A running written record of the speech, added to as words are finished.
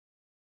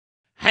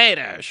Hey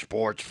there,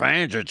 sports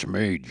fans. It's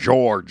me,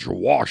 George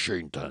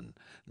Washington.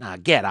 Now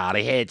get out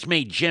of here. It's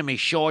me, Jimmy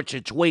Shorts.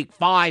 It's week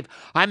 5.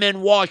 I'm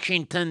in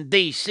Washington,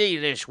 D.C.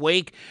 this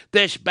week.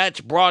 This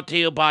bet's brought to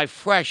you by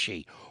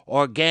Freshie,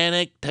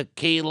 organic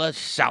tequila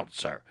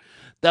seltzer.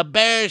 The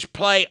Bears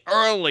play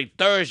early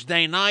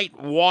Thursday night,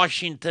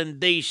 Washington,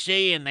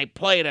 D.C., and they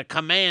play the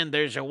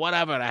Commanders or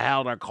whatever the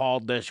hell they're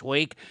called this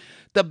week.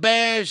 The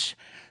Bears,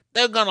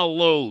 they're going to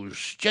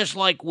lose, just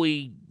like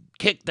we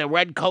kick the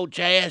red coach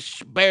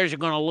ass. Bears are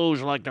going to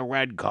lose like the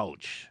red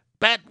coach.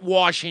 Bet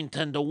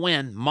Washington to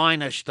win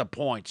minus the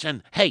points.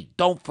 And hey,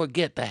 don't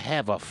forget to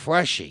have a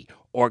Freshie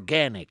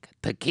organic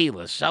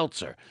tequila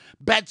seltzer.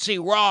 Betsy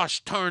Ross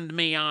turned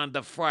me on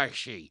to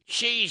Freshie.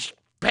 She's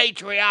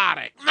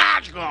patriotic.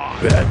 Not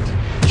good. Bet